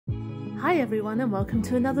Hi everyone and welcome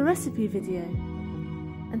to another recipe video.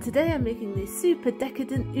 And today I'm making these super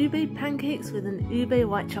decadent ube pancakes with an ube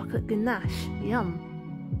white chocolate ganache. Yum!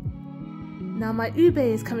 Now my ube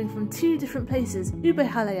is coming from two different places. Ube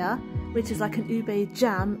halaya, which is like an ube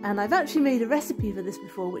jam, and I've actually made a recipe for this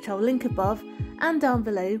before which I'll link above and down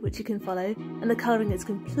below, which you can follow, and the colouring is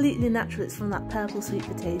completely natural. It's from that purple sweet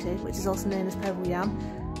potato, which is also known as purple yam.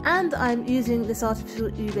 And I'm using this artificial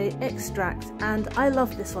ube extract, and I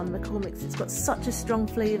love this one, McCormick's. It's got such a strong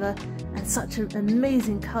flavour and such an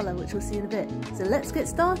amazing colour, which we'll see in a bit. So let's get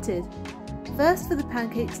started. First, for the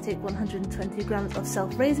pancakes, take 120 grams of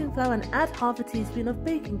self-raising flour and add half a teaspoon of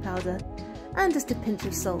baking powder and just a pinch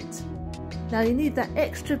of salt. Now you need that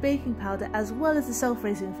extra baking powder as well as the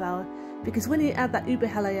self-raising flour, because when you add that ube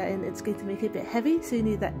halaya in, it's going to make it a bit heavy, so you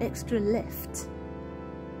need that extra lift.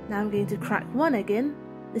 Now I'm going to crack one egg in.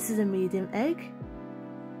 This is a medium egg.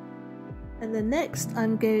 And then next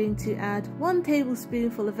I'm going to add 1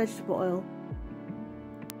 tablespoonful of vegetable oil.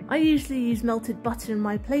 I usually use melted butter in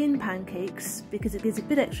my plain pancakes because it gives a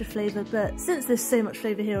bit extra flavour, but since there's so much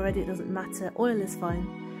flavour here already it doesn't matter, oil is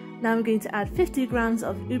fine. Now I'm going to add 50 grams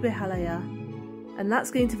of ube halaya, and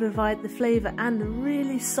that's going to provide the flavour and a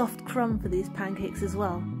really soft crumb for these pancakes as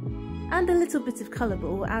well. And a little bit of colour, but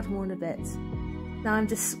we'll add more in a bit. Now I'm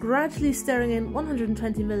just gradually stirring in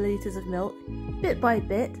 120 millilitres of milk, bit by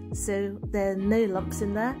bit, so there are no lumps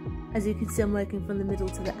in there. As you can see, I'm working from the middle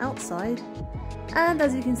to the outside. And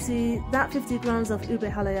as you can see, that 50 grams of ube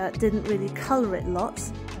halaya didn't really colour it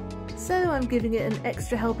lots, so I'm giving it an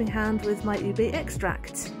extra helping hand with my ube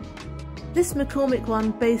extract. This McCormick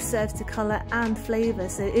one both serves to colour and flavour,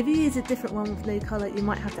 so if you use a different one with no colour, you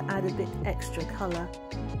might have to add a bit extra colour.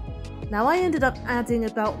 Now I ended up adding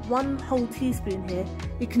about 1 whole teaspoon here.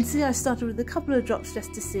 You can see I started with a couple of drops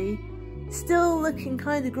just to see. Still looking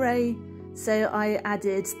kind of grey, so I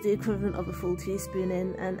added the equivalent of a full teaspoon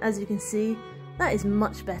in, and as you can see, that is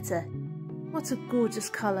much better. What a gorgeous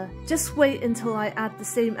colour. Just wait until I add the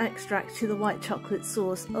same extract to the white chocolate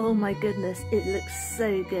sauce. Oh my goodness, it looks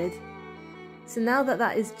so good. So now that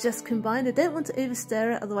that is just combined, I don't want to over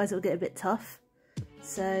stir it, otherwise it'll get a bit tough.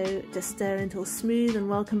 So just stir until smooth and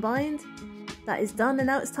well combined. That is done, and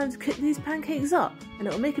now it's time to cook these pancakes up, and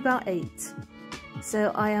it will make about 8.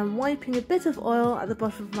 So I am wiping a bit of oil at the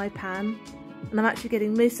bottom of my pan, and I'm actually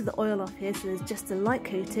getting most of the oil off here, so there's just a light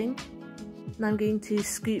coating. And I'm going to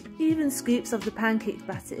scoop even scoops of the pancake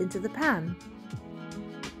batter into the pan.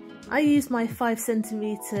 I use my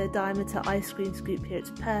 5cm diameter ice cream scoop here, it's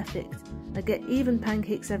perfect. I get even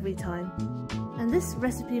pancakes every time. And this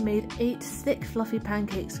recipe made 8 thick fluffy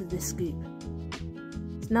pancakes with this scoop.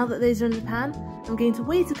 So now that those are in the pan, I'm going to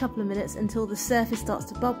wait a couple of minutes until the surface starts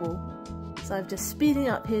to bubble. So I'm just speeding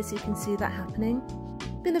up here so you can see that happening.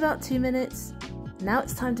 Been about 2 minutes. Now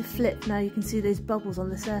it's time to flip. Now you can see those bubbles on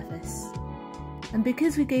the surface. And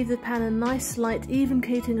because we gave the pan a nice light even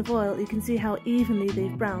coating of oil, you can see how evenly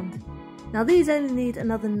they've browned. Now these only need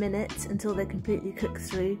another minute until they're completely cooked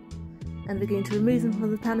through. And we're going to remove them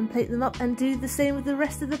from the pan and plate them up and do the same with the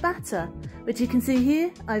rest of the batter, which you can see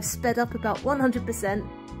here I've sped up about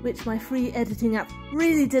 100%, which my free editing app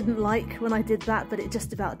really didn't like when I did that, but it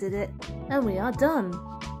just about did it. And we are done.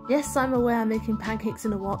 Yes, I'm aware I'm making pancakes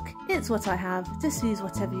in a wok, it's what I have, just use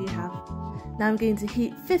whatever you have. Now I'm going to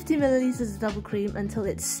heat 50 millilitres of double cream until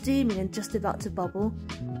it's steaming and just about to bubble.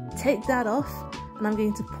 Take that off, and I'm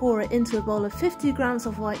going to pour it into a bowl of 50 grams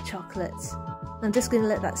of white chocolate. I'm just going to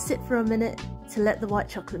let that sit for a minute to let the white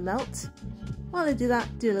chocolate melt. While I do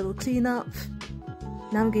that, do a little clean up.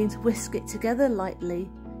 Now I'm going to whisk it together lightly.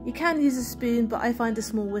 You can use a spoon, but I find a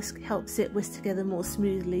small whisk helps it whisk together more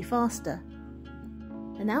smoothly faster.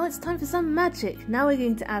 And now it's time for some magic. Now we're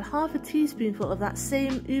going to add half a teaspoonful of that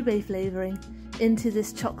same ube flavouring into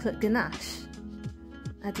this chocolate ganache.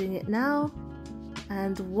 Adding it now,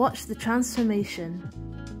 and watch the transformation.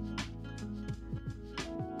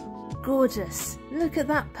 Gorgeous! Look at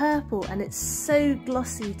that purple, and it's so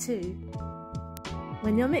glossy too.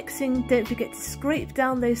 When you're mixing, don't forget to scrape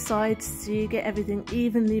down those sides so you get everything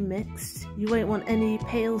evenly mixed. You won't want any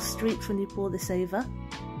pale streaks when you pour this over.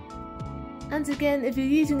 And again, if you're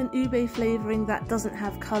using an ube flavouring that doesn't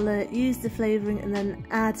have colour, use the flavouring and then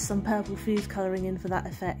add some purple food colouring in for that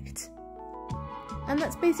effect. And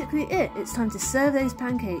that's basically it. It's time to serve those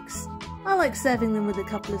pancakes. I like serving them with a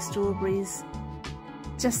couple of strawberries,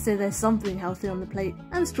 just so there's something healthy on the plate,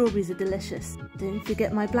 and strawberries are delicious. Don't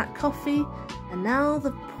forget my black coffee, and now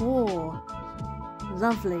the pour.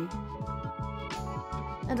 Lovely.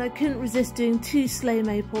 And I couldn't resist doing 2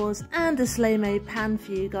 slowmo pours and a slowmo pan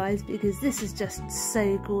for you guys because this is just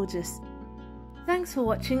so gorgeous. Thanks for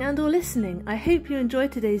watching and or listening. I hope you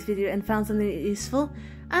enjoyed today's video and found something useful,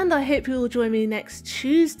 and I hope you will join me next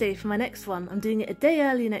Tuesday for my next one. I'm doing it a day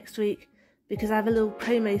early next week because I have a little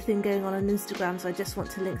promo thing going on Instagram, so I just want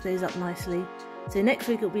to link those up nicely. So next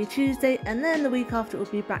week it'll be Tuesday, and then the week after it will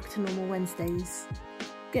be back to normal Wednesdays.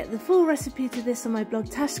 Get the full recipe to this on my blog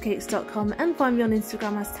tashcakes.com and find me on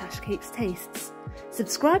Instagram as tashcakestastes.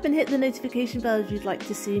 Subscribe and hit the notification bell if you'd like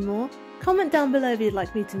to see more. Comment down below if you'd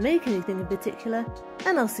like me to make anything in particular,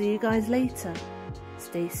 and I'll see you guys later.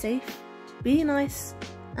 Stay safe, be nice,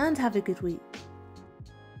 and have a good week.